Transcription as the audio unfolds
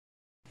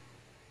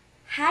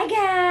Hi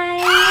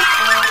guys!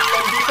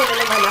 Nandito na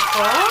naman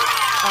ako.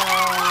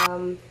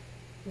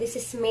 This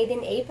is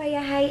Maiden A.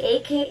 Payahay,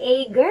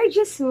 aka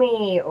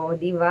Gorgeousmayden. O,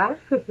 diba?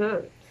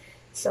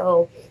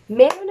 So,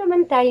 meron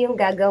naman tayong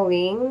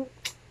gagawing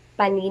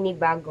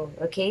paninibago.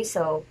 Okay?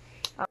 So,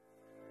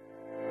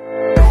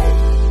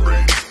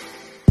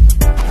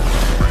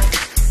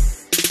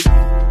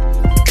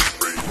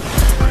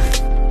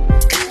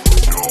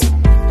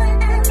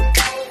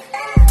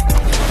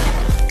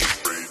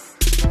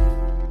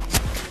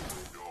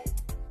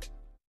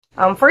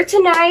 for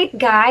tonight,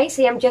 guys,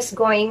 I am just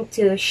going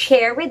to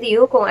share with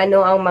you kung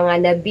ano ang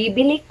mga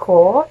nabibili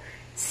ko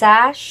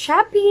sa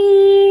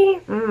Shoppe.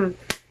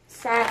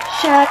 Sa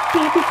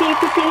Shoppe.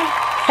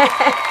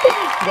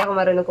 Hindi ako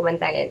marunong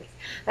kumantahin.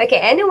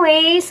 Okay,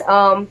 anyways,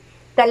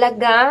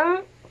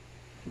 talagang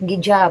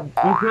gijab.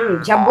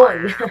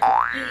 Jabon.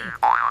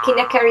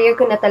 Kina-career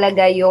ko na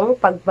talaga yung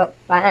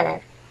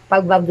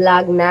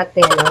pagbablog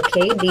natin.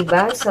 Okay,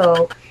 diba?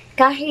 So,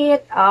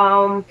 kahit,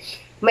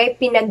 may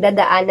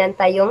pinagdadaanan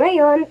tayo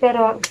ngayon,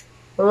 pero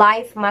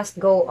life must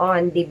go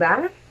on,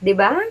 diba?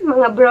 Diba,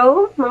 mga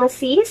bro, mga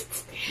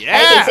sis? Yeah!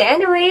 Okay, so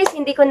anyways,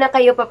 hindi ko na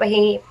kayo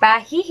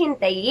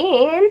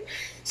pahihintayin.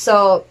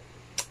 So,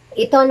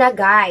 ito na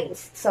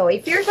guys. So,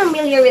 if you're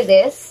familiar with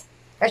this,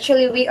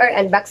 actually, we are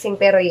unboxing,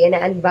 pero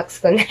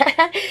ina-unbox ko na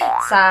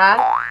sa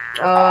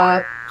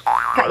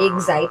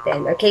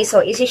ka-excited. Okay, so,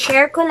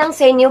 isi-share ko lang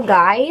sa inyo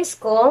guys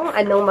kung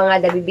anong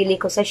mga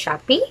nabibili ko sa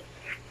Shoppe.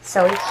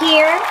 So,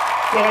 here,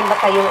 meron ba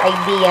kayong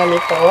idea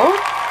nito?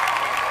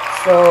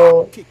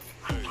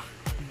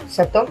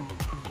 So to?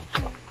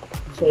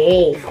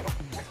 Okay.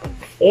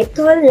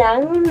 Ito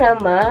lang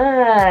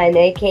naman.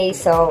 Okay,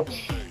 so,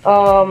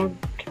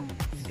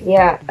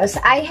 yeah,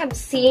 as I have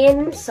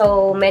seen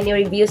so many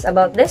reviews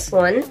about this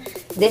one,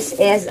 this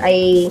is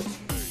a,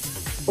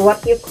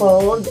 what you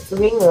called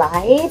ring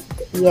light.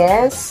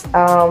 Yes,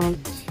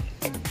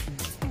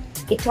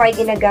 ito ay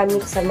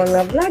ginagamit sa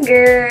mga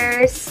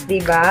vloggers,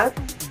 diba?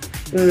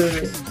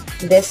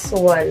 This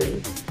one.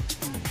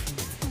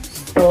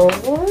 So,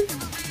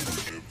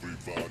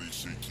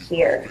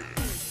 here.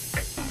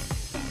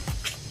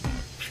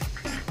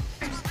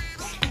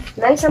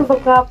 Nice ang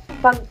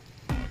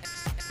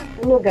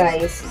ano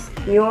guys,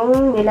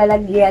 yung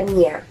nilalagyan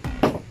niya.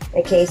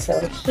 Okay, so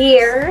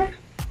here,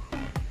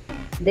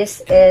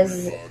 this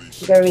is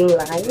the ring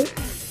light.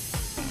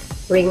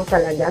 Ring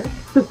talaga.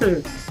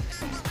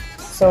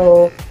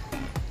 So,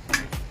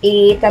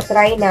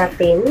 itatry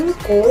natin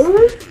kung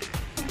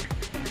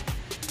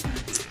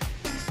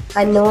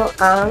ano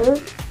ang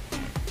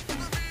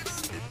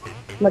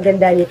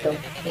maganda nito.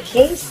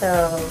 Okay, so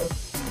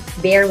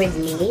bear with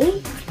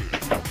me.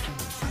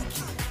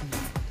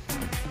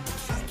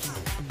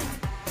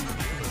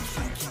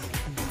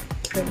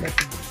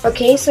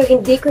 Okay, so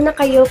hindi ko na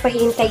kayo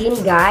pahintayin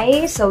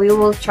guys. So we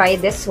will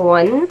try this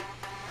one.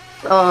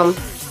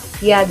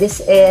 Yeah,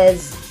 this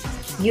is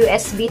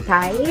USB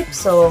type.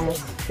 So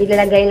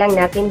ilalagay lang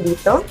natin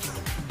dito.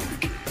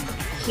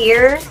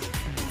 Here.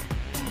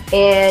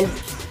 And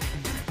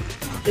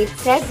it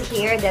says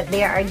here that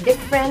there are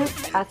different,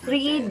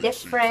 3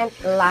 different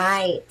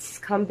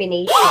lights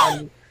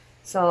combination.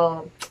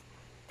 So,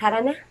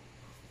 tara na.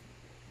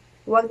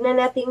 Huwag na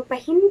nating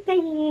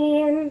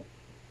pahintayin.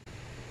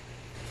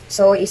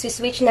 So,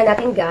 isi-switch na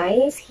natin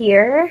guys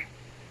here.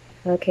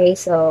 Okay,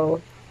 so,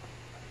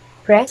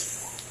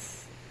 press.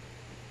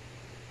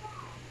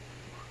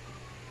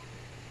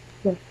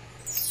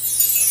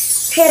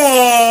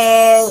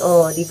 Tereng!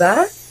 Oh,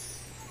 diba?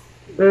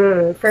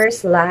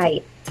 First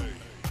light.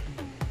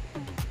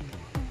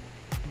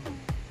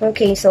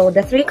 Okay, so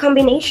the 3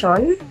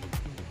 combination.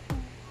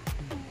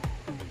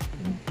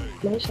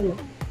 Nice na.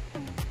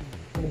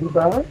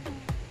 Diba?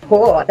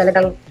 Oo,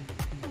 talagang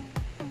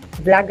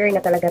vlogger na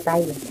talaga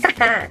tayo.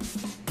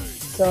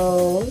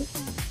 So,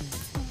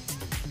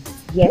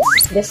 yes,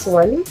 this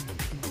one.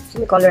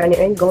 So, may color ano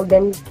yun?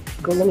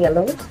 Golden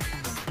yellow.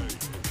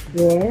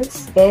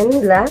 Yes.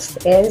 And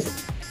last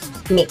is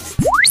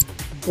mixed.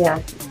 Yeah.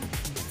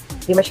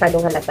 Di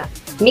masyadong halata.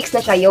 Mixed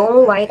na siya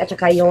yung white at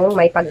saka yung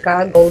may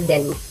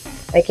pagka-golden.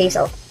 Okay,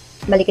 so,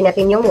 balikin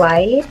natin yung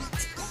white.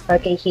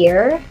 Okay,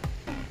 here.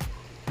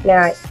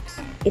 Na,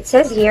 it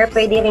says here,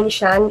 pwede rin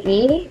siyang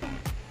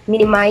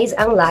i-minimize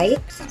ang light.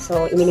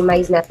 So,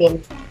 i-minimize natin.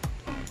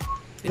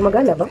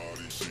 Gumagana ba?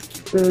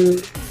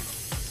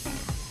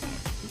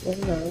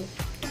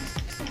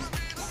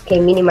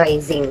 Okay,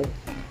 minimizing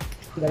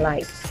the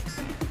light.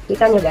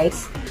 Kita nyo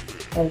guys?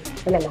 Ay,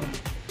 wala lang.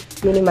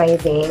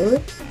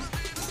 Minimizing.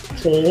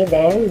 Okay,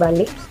 then,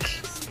 balik.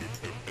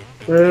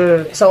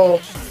 So,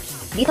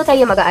 dito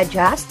tayo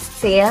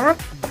mag-a-adjust siya.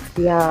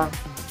 Yeah.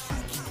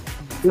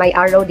 May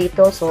arrow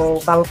dito. So,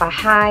 pang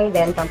pa-high,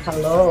 then pang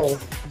pa-low.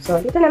 So,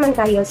 dito naman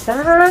tayo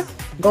sa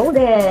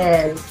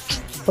golden.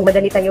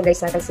 Magmadali tayo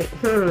guys na kasi.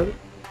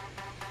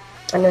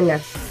 Ano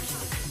na.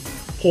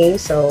 Okay,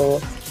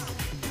 so,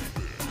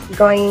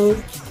 going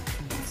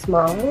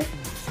small.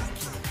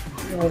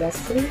 Let's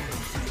see.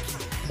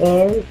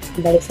 And,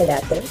 balik sa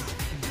dati.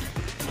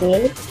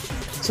 Okay.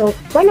 So, So,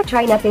 wanna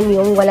try natin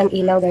yung walang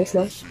ilaw, guys,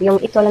 no?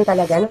 Yung ito lang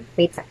talaga, no?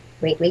 Wait.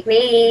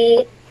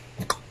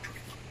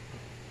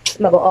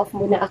 Mag-off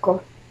muna ako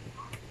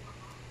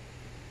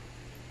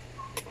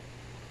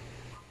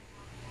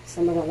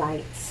sa mga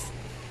lights.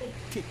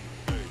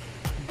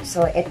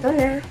 So, ito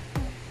na.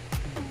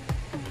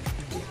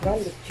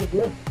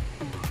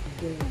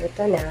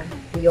 Ito na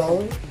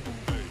yung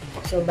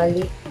so,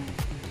 balik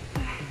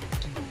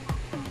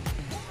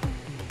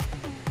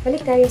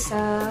tayo sa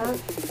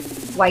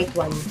white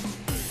one.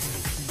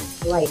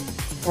 White.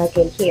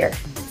 Okay, here.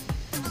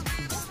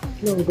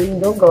 Yung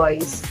window,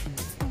 guys.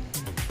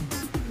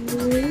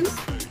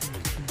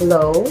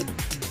 Low.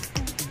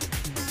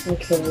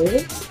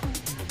 Okay.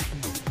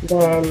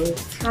 Then,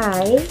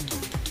 high.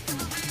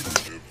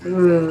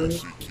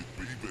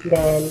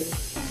 Then,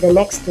 the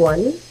next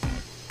one.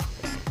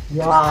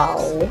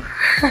 Wow.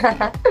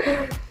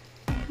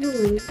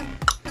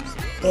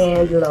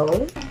 And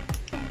low.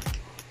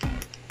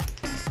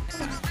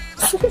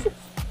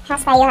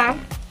 Has tayo, ha?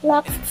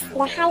 Next,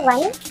 the high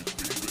one.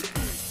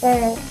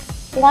 Then,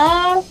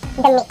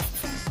 the mix.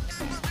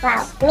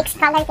 Wow, mixed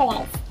color to,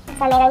 guys.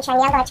 So, meron siyang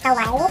yellow at saka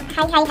white.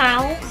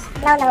 High.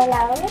 Low.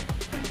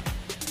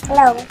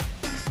 Low.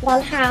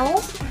 Then, high.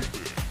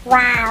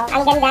 Wow,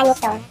 ang ganda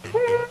nito.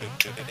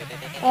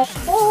 Okay.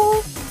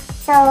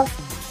 So,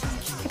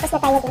 tapos na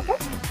tayo dito.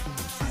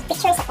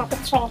 Picture sa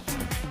picture.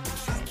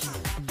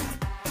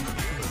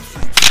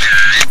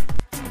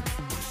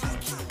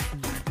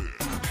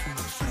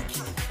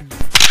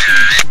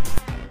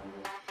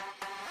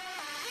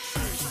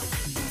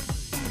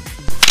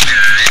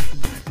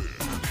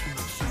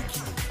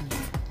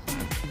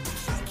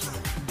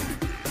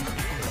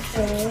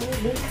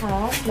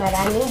 Because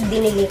maraming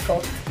binili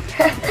ko.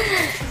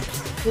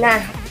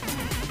 Na,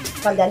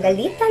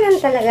 pagagalitan lang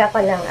talaga ako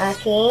ng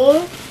aking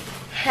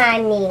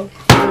honey.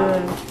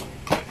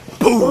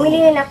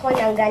 Bumili rin ako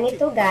ng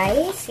ganito,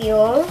 guys,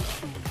 yung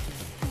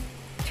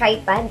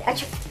tripod.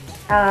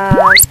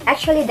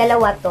 Actually,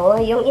 dalawa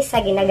to. Yung isa,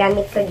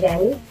 ginagamit ko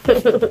dyan.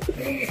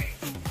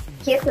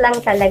 Cute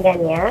lang talaga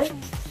niya.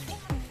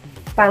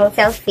 Pang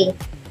selfie.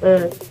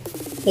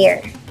 Here.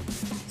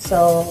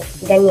 So,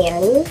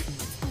 ganyan.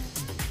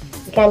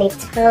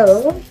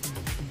 Ganito.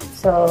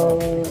 So,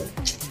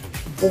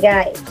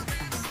 guys,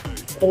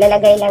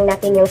 ilalagay lang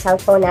natin yung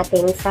cellphone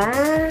natin sa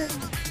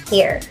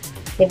here.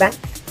 Diba?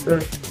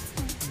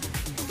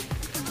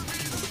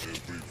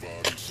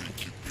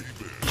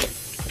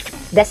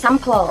 The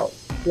sample.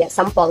 Yeah,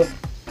 sample.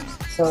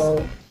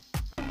 So,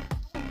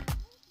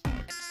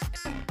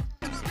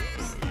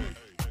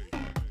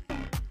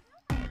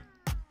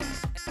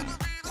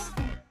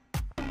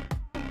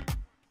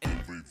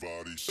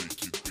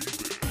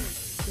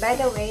 by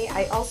the way,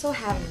 I also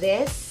have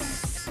this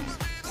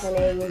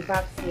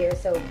box here.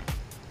 So,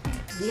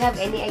 do you have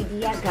any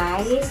idea,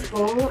 guys,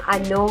 kung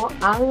ano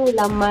ang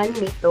laman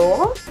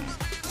nito?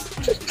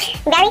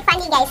 Very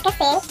funny, guys,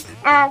 kasi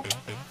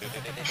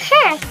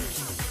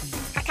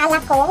akala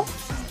ko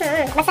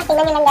basta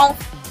tingnan nyo lang, guys.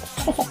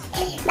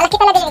 Malaki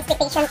talaga yung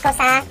expectation ko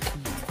sa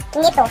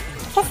nito.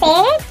 Kasi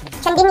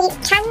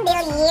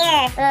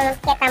chandelier.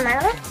 Kaya tama.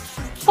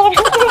 Pero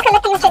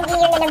kalaki yung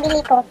chandelier na nabili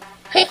ko.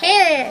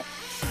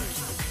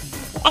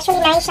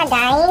 Actually, nice siya,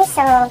 guys.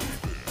 So,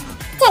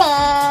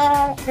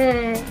 tadaan!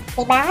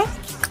 Diba?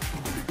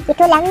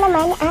 Ito lang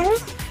naman ang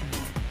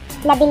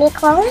nabili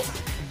kong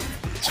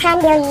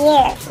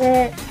chandelier.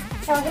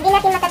 So, hindi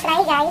natin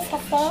matatry, guys,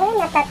 kasi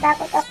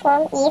natatakot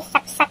akong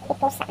isaksak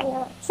ito sa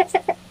ano.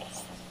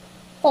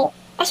 Okay.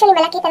 Actually,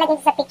 malaki talaga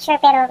sa picture,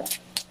 pero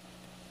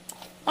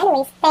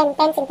anyways, 10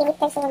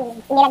 centimeters yung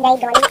nilagay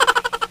doon.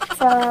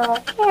 So,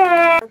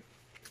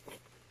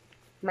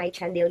 my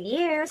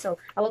chandelier. So,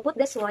 I will put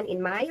this one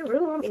in my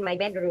room, in my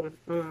bedroom.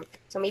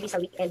 So, maybe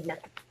sa weekend na.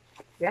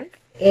 Yeah?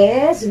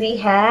 Is we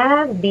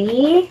have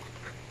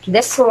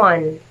this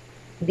one.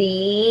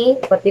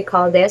 What do you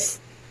call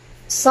this?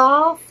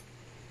 Soft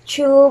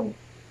tube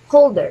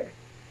holder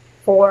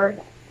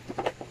for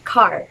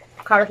car.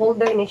 Car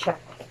holder ni siya.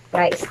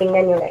 Guys,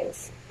 tingnan nyo,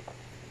 guys.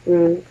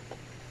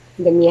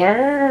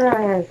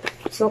 Ganyan.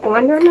 So, kung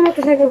ano na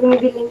talaga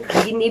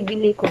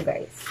binibili ko,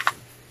 guys.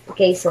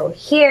 Okay, so,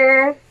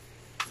 here,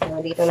 so,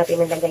 dito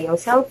natin nalagay yung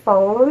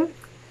cellphone.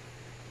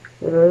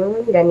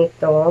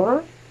 Ganito.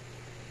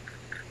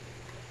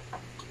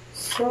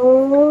 So,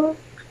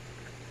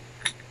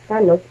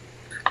 ano?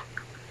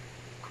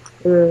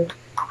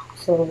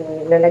 So,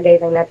 nalagay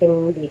lang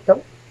natin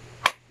dito.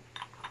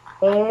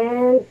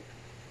 And,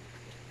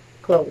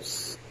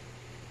 close.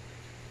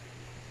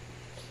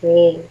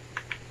 Okay.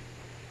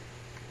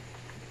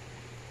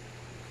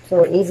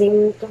 So,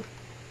 easy to.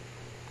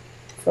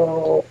 So,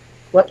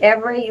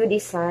 whatever you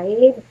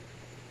decide,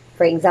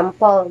 for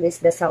example, this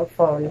is the cell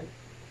phone.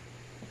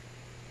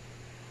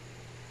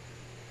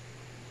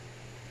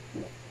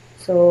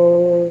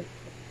 So,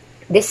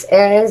 this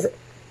is,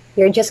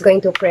 you're just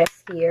going to press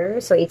here.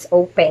 So, it's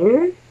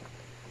open.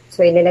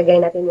 So,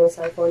 ilalagay natin yung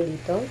cellphone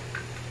dito.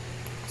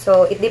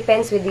 So, it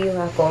depends with you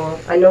ha, kung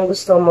anong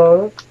gusto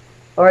mo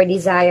or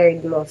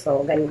desired mo.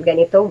 So,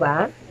 ganito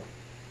ba?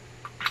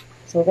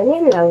 So,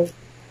 ganyan lang.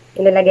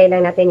 Ilalagay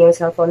lang natin yung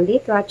cellphone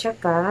dito at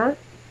saka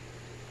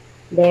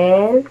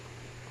then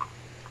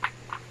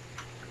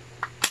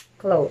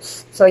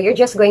close. So, you're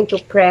just going to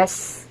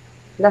press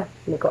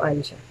hindi ko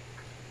on siya.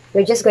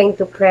 You're just going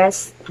to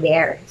press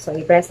there. So,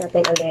 i-press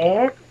natin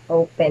ulit.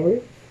 Open.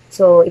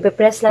 So,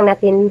 ipipress lang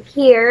natin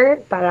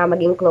here para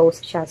maging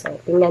close siya. So,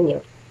 tingnan nyo.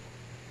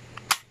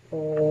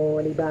 Oh,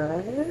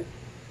 diba?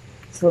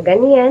 So,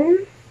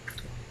 ganyan.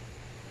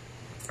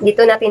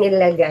 Dito natin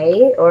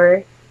ilagay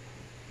or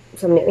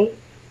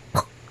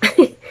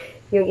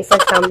yung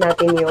isa-stamp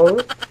natin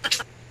yung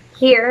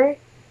here.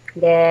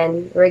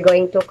 Then, we're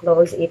going to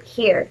close it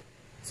here.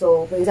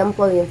 So, for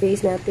example, yung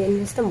face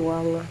natin, basta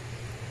muwang.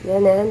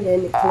 Then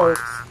it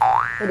close.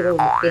 Pwede bang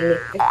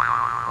mapilit?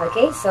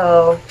 Okay,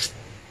 so,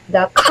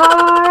 the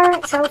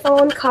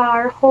cellphone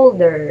car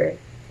holder.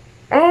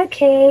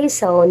 Okay,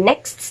 so,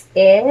 next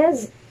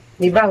is,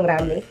 di ba ang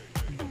rami?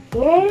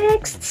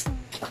 Next,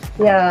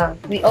 yeah,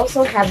 we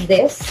also have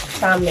this,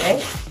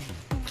 right?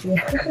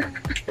 Yeah.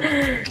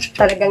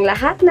 Talagang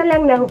lahat na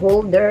lang ng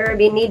holder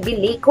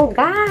binibili ko,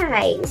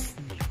 guys.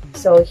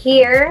 So,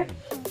 here,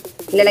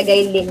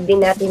 ilalagay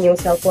din natin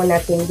yung cellphone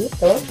natin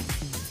dito.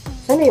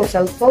 Sana yung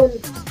cellphone?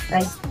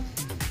 Ay,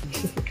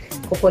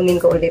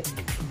 kukunin ko ulit.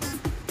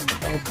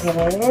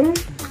 Open.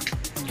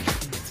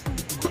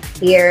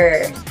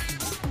 Here.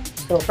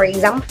 So, for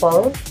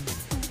example,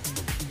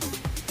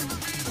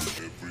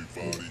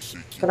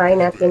 try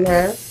natin,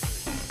 ha?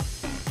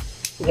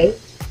 Okay.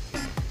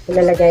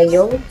 Ilalagay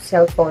yung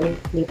cellphone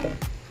dito.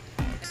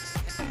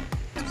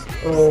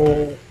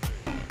 Oh.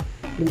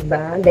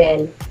 Diba?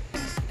 Then,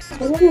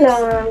 ganun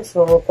lang.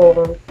 So,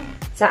 kung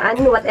saan,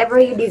 whatever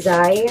you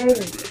desire,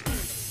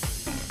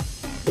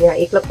 yeah,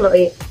 ikloklo,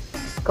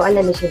 kung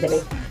ano na siya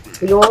dali.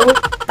 Yung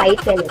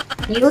tighten it.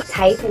 You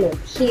tighten it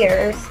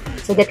here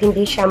so that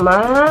hindi siya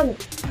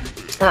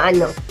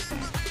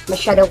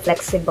masyadong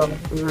flexible.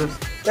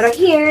 Pero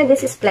here,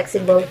 this is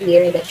flexible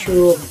here, the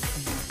tube.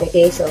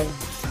 Okay, so,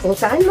 kung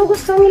saan mo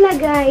gustong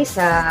ilagay,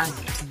 sa,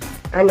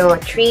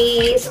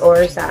 trees,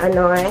 or sa,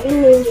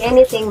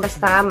 anything,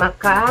 basta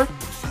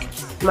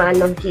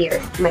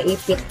here,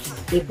 maipit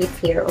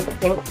here. O,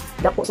 yung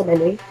dako sa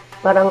danoy.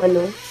 Parang,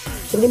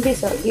 hindi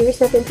sa ears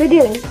natin,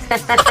 pwede rin.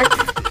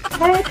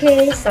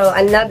 Okay, so,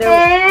 another,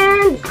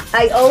 and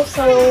I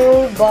also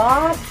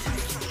bought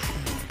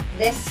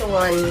this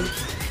one.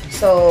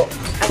 So,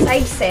 as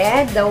I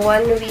said, the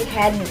one we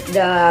had,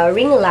 the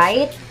ring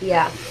light,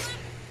 yeah.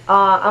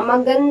 Ang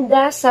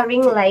maganda sa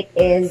ring light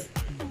is,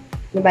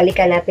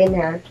 nabalikan natin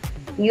ha,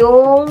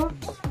 yung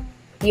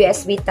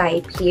USB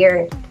type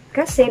here.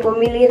 Kasi,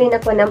 bumili rin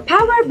ako ng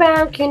power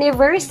bank,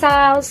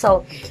 universal.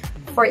 So,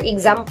 for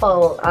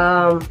example,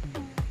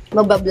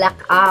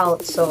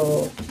 magba-blackout.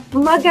 So,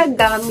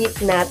 magagamit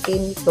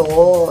natin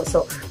to.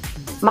 So,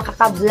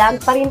 makaka-vlog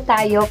pa rin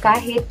tayo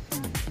kahit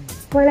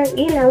walang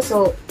ilaw.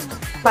 So,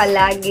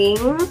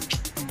 palaging,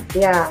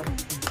 yeah,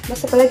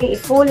 basta palaging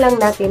i-full lang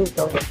natin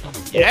to.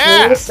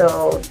 Okay,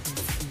 so,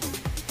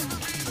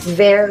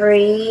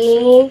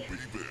 very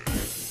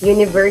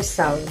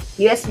universal.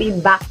 USB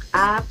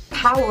backup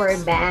power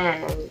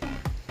bank.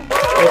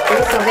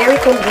 Okay, so very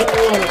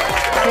convenient.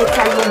 Kahit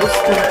saan mo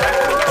gusto.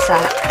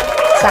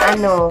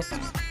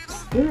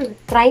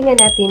 Try nga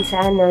natin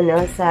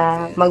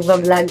sa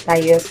magva-vlog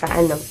tayo sa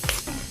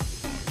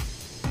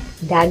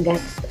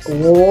dagat.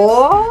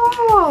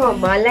 Wow!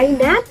 Malay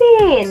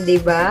natin,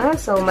 di ba?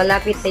 So,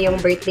 malapit na yung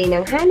birthday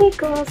ng honey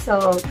ko.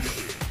 So,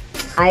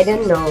 I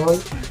don't know.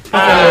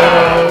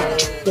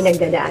 Kasi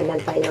pinagdadaanan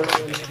tayo.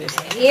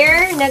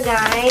 Here na,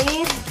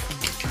 guys.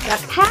 The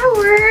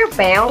power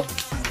bank.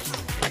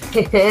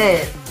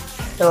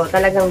 So,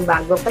 talagang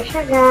bago pa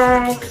siya,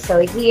 guys.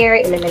 So, here,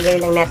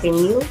 ilalagay lang natin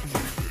yung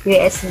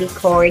USB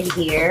cord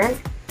here.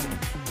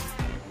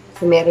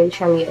 So, meron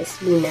siyang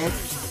USB na.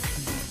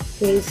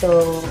 Okay,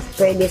 so,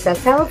 pwede sa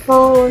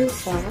cellphone,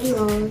 sa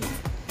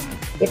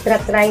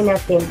itra-try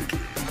natin.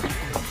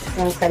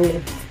 Sa kanil.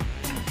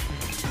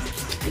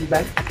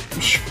 Diba?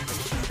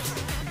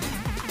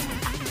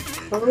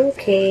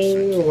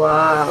 Okay,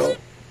 wow.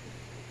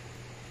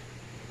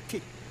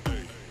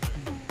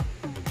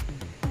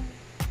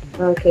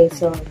 Okay,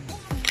 so,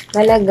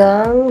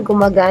 talagang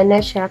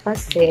gumagana siya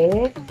kasi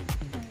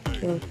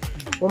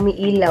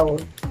umiilaw.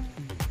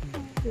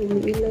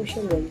 Umiilaw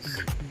siya,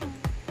 guys.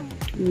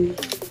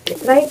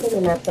 Try ko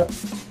na to.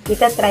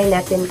 Try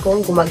natin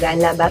kung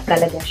gumagana ba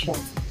talaga siya.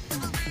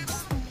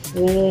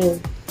 Okay.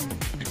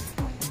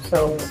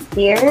 So,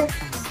 here.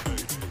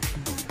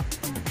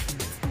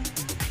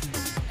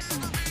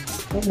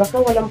 Baka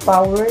walang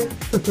power.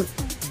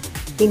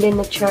 Hindi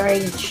na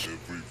charge.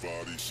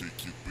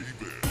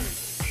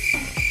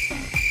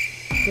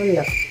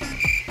 Wala.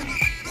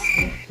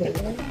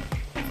 Okay.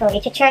 So,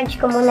 i-charge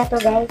ko muna to,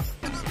 guys.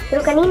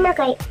 Pero kanina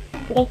okay.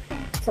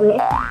 So,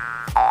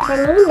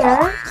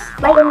 kanina,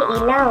 may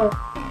umiilaw.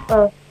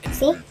 Oh,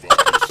 see?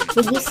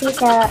 Did you see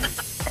sa,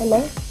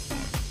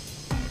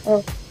 Oh,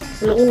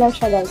 umiilaw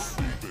siya, guys.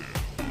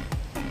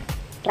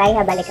 Try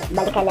ha,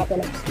 balikan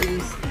natin.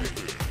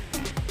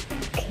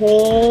 Okay.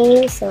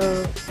 Okay, so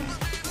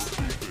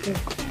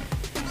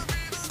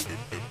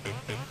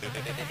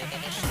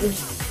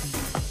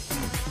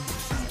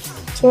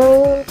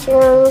chung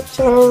chung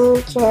chung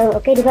chung.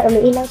 Okay, di ba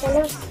umiilaw siya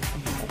na?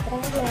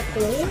 Try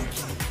natin.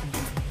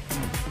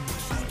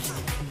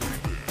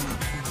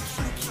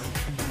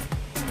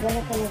 Wala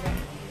ka na ba?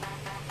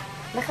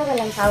 Baka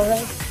walang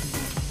power.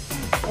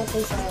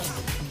 Okay, so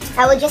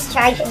I will just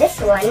charge this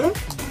one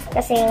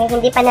kasi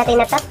hindi pa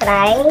natin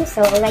natatry. So,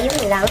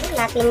 ngayon lang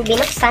natin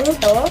binuksan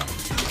to.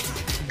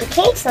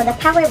 Okay, so the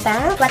power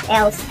bank. What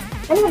else?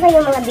 Ano ba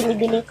yung mga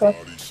binibili ko?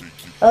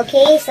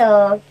 Okay,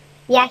 so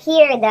yeah,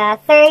 here the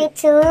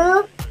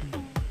 32.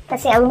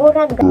 Kasi ang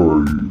mura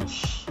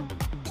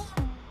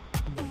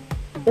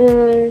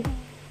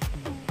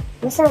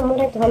nasa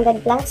mura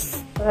 200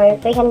 plus or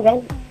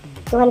 300?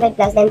 200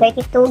 plus, then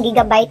 32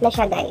 gigabyte na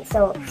siya, guys.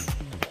 So,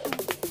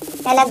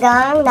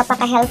 talagang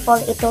napaka-helpful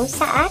ito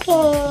sa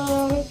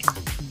akin.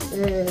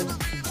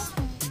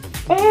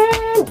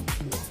 And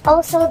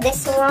also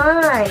this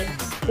one.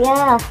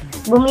 Yeah,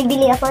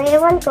 bumibili ako.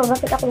 Ewan ko,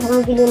 bakit ako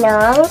bumibili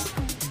ng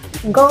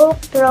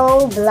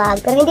GoPro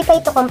Vlog. Pero hindi pa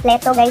ito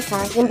kompleto, guys,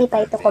 ha. Hindi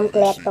pa ito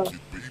kompleto.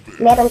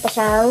 Meron pa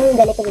siyang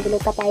ganito. Bibili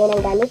pa tayo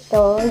ng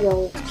ganito.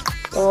 Yung,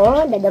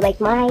 the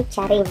mic,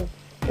 charing.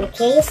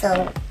 Okay, so,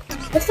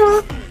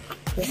 gusto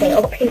say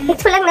open.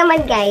 Ito lang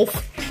naman, guys.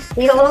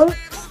 Yung,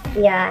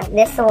 yeah,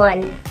 this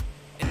one.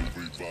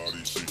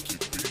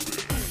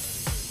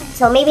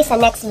 So, maybe sa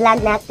next vlog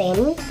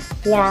natin,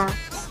 yeah,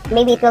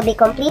 maybe it will be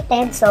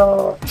completed.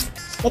 So,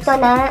 ito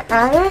na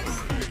ang,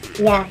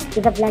 yeah,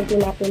 iba-vlog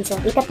din natin. So,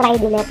 ita-try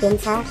din natin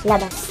sa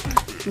labas.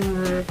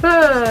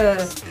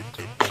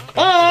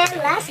 And,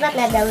 last but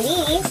not the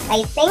least,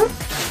 I think,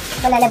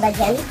 wala na ba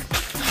dyan?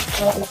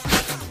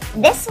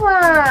 This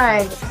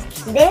one!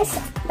 This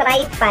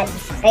tripod.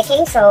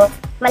 Okay, so,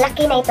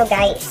 malaki na ito,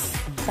 guys.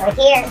 So,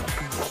 here.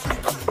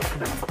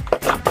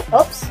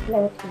 Oops.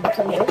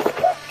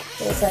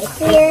 So,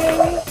 here.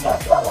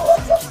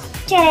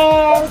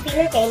 Charan!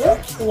 Feel kayo?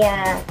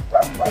 Yeah.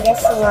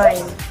 This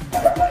one.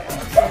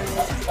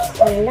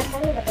 Wala ka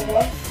na ba ito,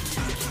 guys?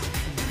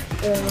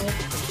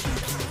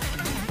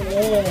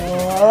 Okay.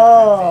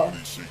 Oh.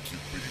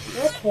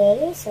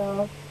 Okay,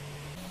 so.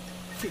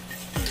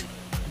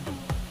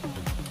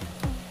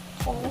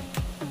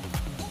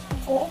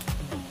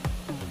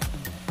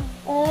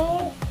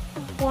 And,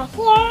 yeah,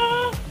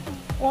 here,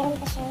 meron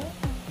pa siya.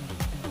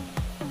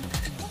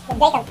 Good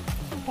day,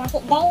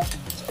 graphic day.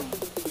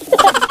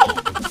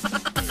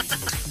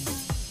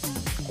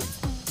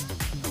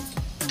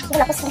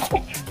 Hindi ako sila.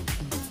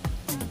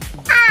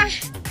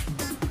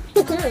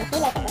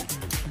 Pila ka ba?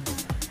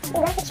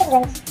 Graphic siya,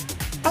 guys.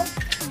 Ay.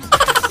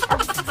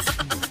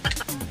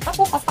 At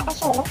least, basta ka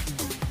siya, diba?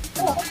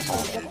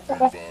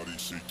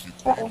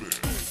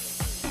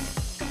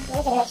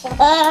 Hindi ako siya.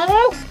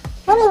 And,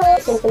 how many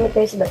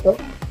centimeters ba ito?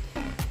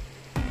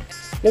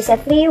 There's a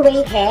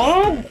 3-way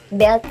head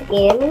built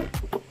in.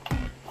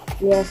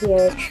 Yeah,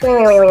 here.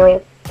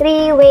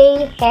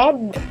 3-way head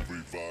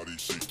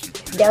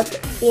built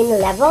in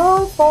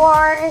level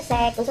 4.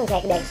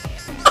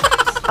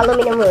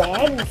 Aluminum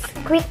legs.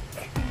 Quick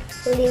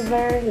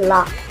lever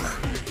lock.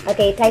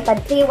 Okay, tripod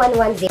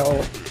 3110.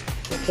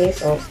 Okay,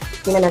 so,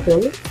 tingnan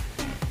natin.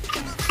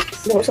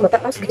 Yung sa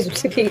mataas, guys.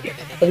 Sige.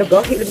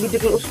 Talaga, hilagid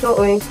yung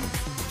usto, eh.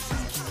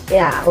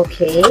 Yeah,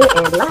 okay.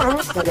 And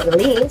last, but not the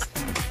least,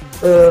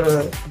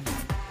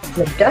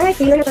 nag-dark.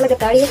 Hila na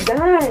talaga tayo,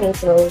 guys.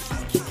 So,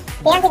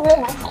 kaya tignan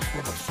mo.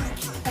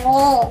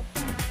 Okay.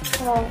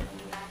 So,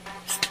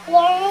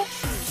 here,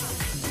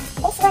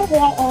 this one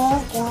here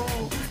is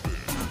black.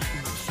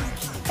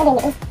 Sabi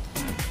niyo.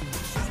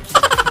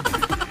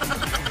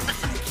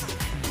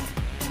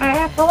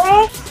 For,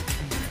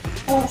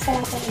 ano gusto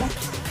natin ba?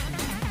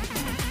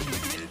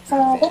 So,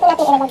 dito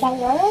natin ilalagay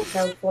yung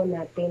cellphone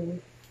natin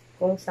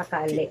kung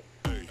sakali.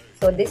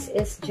 So, this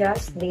is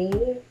just the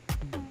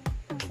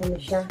ano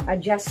siya?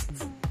 Adjust.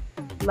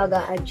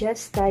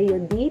 Mag-a-adjust tayo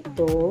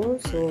dito.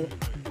 So,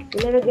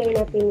 ilalagay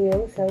natin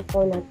yung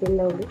cellphone natin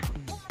daw.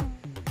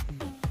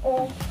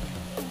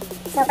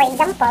 So, for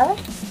example,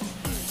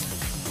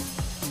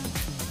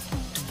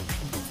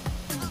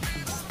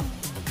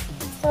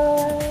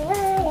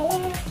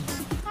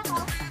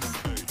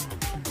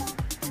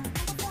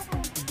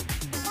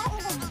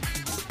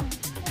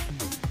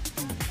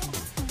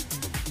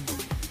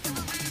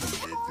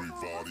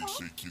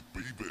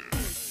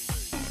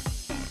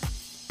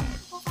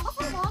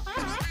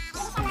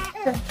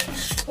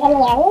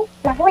 ganyan,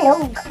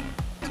 mahulog.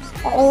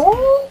 So,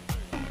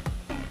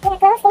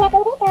 i-close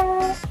natin dito.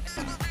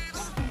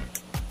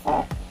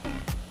 So,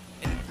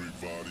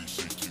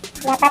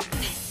 dapat.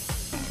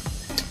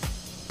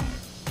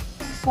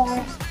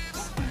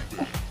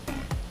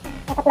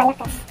 Dapat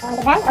malakas. O,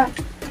 diba? O,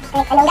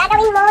 kahit anong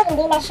gagawin mo,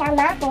 hindi na siya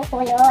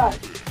makukulog.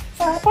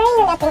 So, try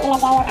na natin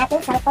ilagay ang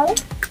ating cellphone.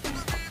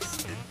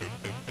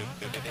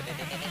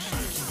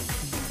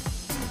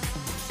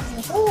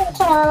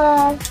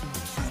 Charot!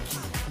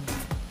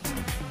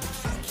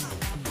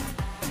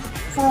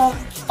 So,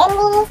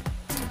 any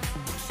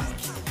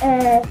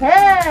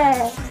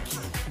Ang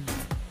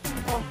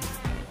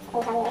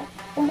hanggang.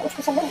 Ubuos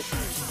ko sa bug.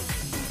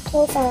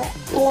 Okay, so,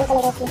 ganyan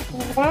talaga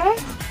pintura.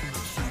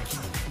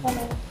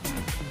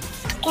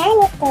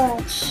 Ganito.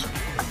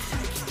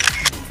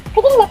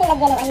 Pwede rin natin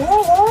lagyan ng ano,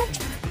 yung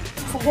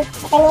sabit.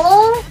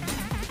 Kaning,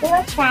 we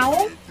will try.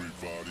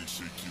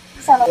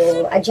 So,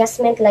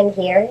 adjustment lang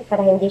here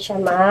para hindi siya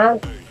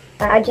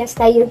adjust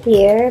tayo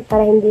here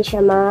para hindi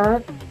siya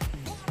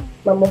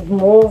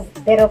ma-move.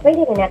 Pero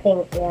pwede rin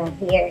natin,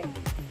 here.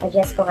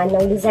 Adjust kung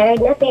anong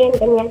desired natin,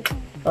 ganyan.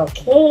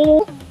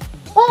 Okay.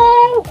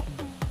 and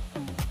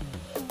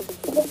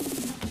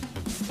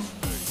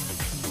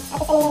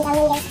tapos ano yung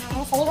gawin guys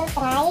ha? So we will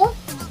try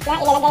na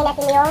ilalagay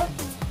natin yung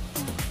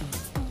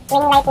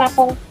ring light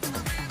natin.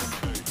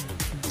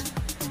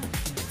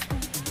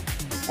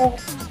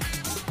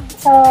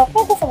 So,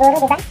 pwede siguro,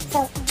 diba?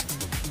 So,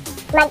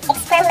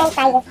 mag-experiment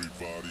tayo.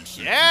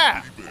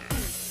 Yeah!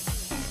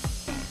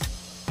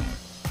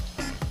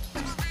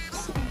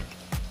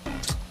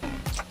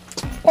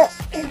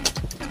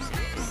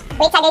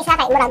 Wait sa guys ha,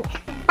 kay Murag.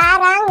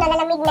 Parang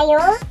nalalamig na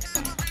yung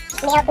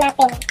layout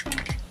natin.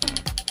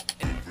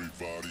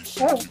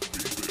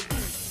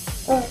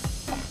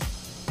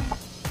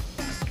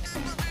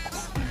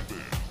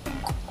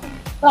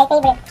 My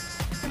favorite.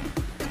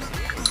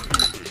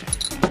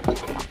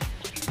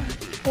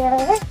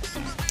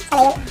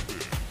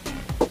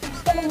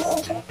 Sana yun.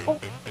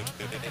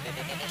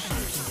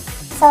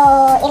 So,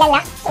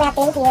 ilalak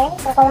natin here.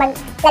 So, kung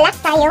mag-lalak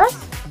tayo,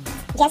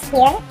 just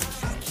here.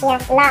 Yeah,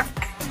 lock.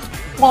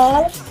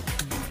 Then,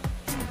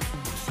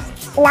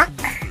 lock.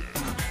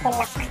 Then,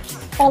 lock.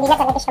 So, hindi na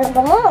talaga siya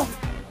mag-move.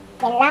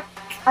 Then, lock.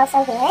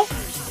 Also here.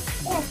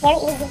 Yeah, very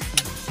easy.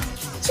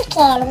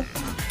 Chicken.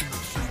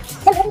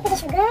 Sobrang pwede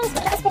siya, guys.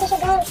 Mataas pwede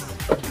siya, guys.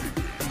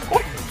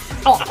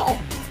 Ay, ay.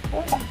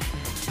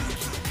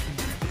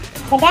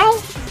 Daday.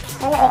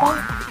 Ano, daday.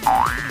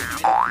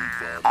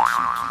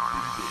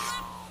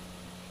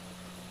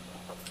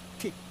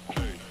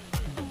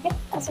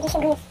 Mataas pwede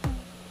siya, guys.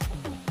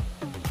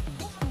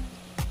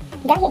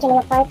 Dahil dyan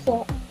yung park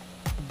here.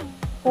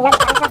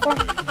 Nagpaasap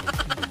na.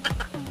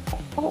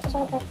 Dahil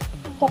siya mag-park.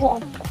 Kaya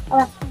yan.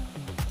 Oh.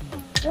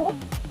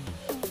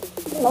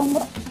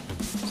 Lombo.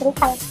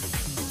 Sintang.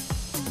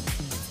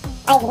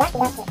 Ay, lock.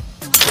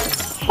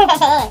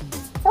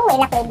 So,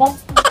 may lock din.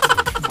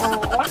 So,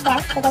 lock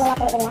lang. Pwede na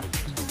natin i-lock.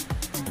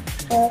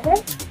 Lock.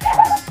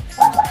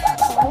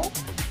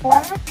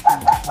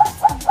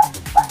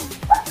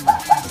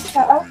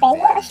 So, open.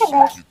 Ito siya,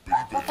 guys.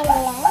 Open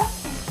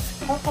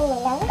mo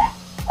lang.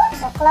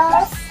 So,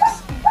 close.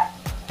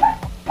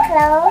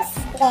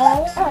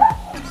 Then,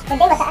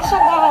 pwede mataas siya,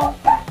 guys.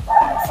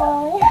 So,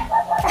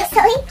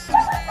 sorry.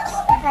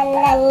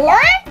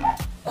 Halala.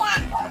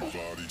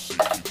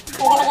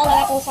 So, ilalagay na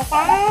natin siya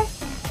sa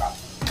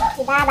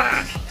ibaba.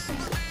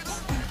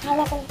 Kaya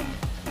natin.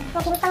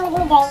 Making pang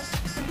nagbigay.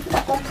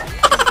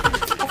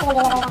 Kasi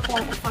naglalagay natin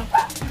yung isa.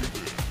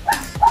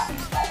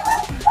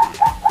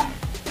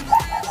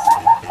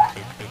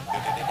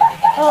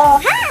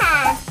 Oha!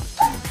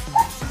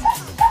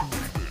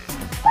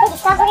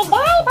 Discovery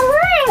day!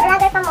 Pa-more!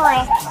 Vlogger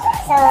pa-more.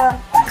 So,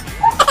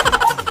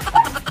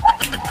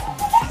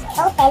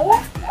 open.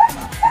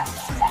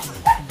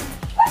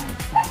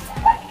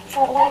 So,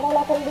 ilalagay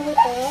natin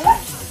dito.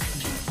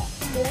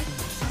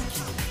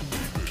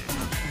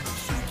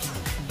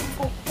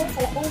 Okay,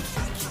 so natin.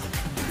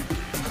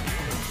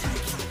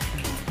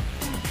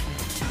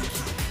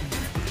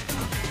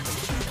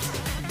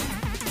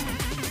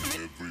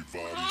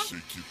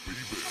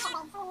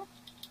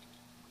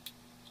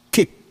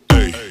 Kick.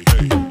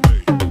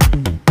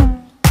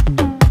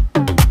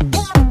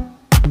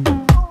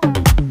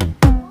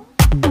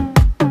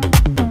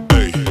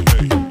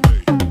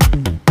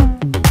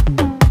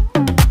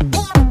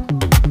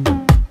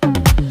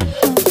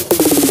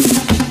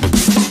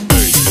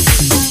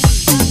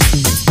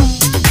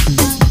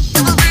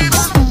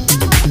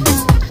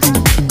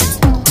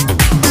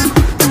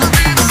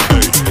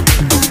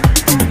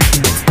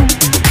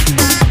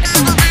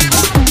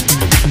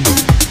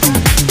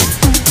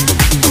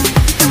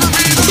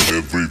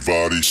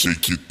 Everybody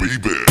shake it,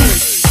 baby.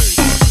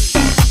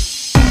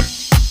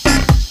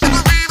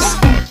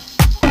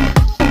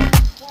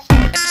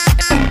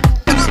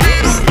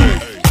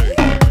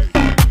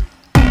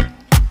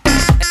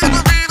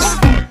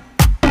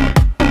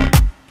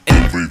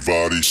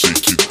 Everybody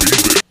shake it,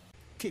 baby.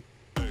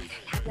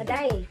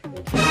 Daday.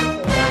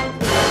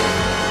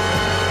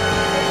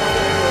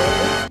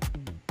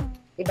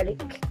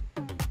 Ibalik.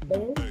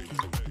 Then,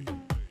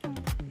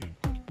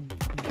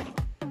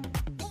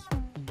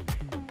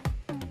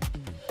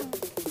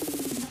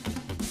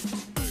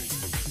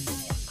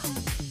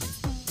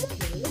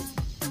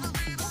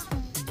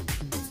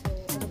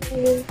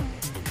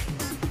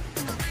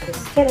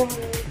 Tcharam!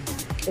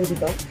 So,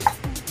 dito,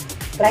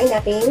 try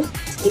natin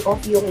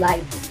i-off yung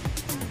light.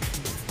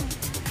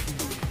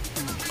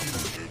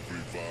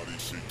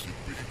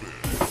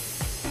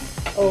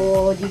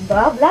 Oh,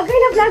 diba? Vlogger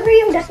na vlogger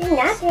yung dating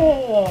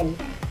natin.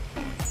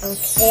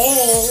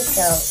 Okay,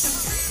 so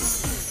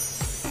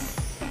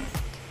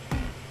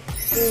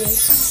Ano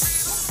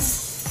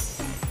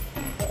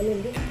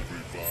din?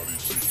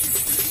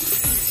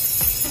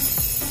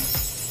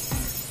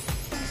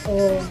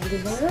 Oh, di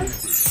ba?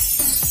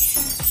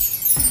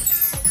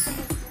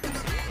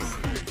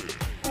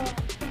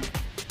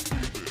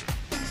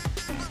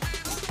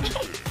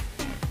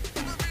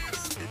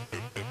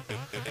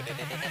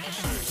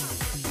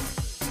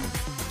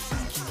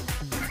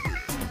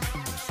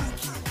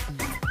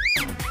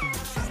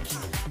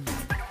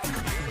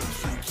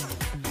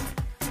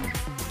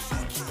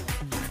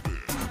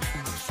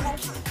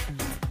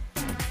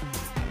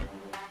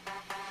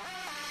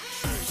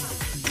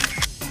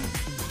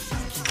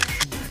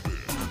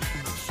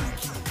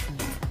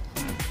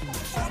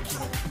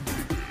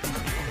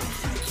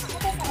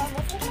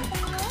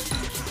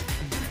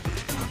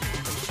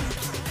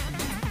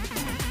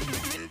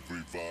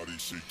 Everybody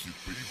shake it,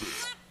 baby.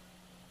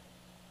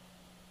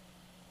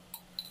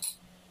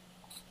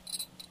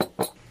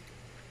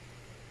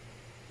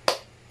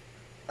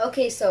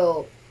 Okay,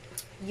 so,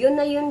 yun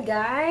na yun,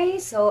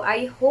 guys. So,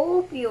 I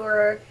hope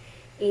you're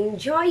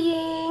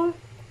enjoying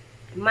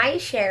my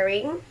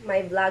sharing,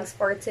 my vlogs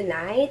for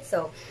tonight.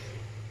 So,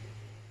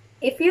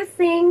 if you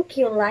think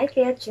you like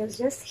it,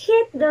 just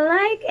hit the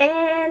like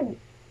and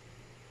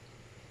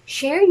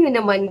share nyo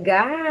naman,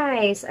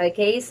 guys.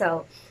 Okay,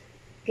 so,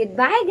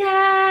 goodbye,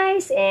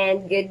 guys,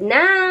 and good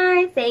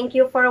night. Thank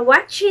you for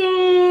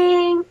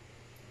watching.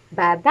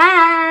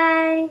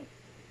 Bye-bye.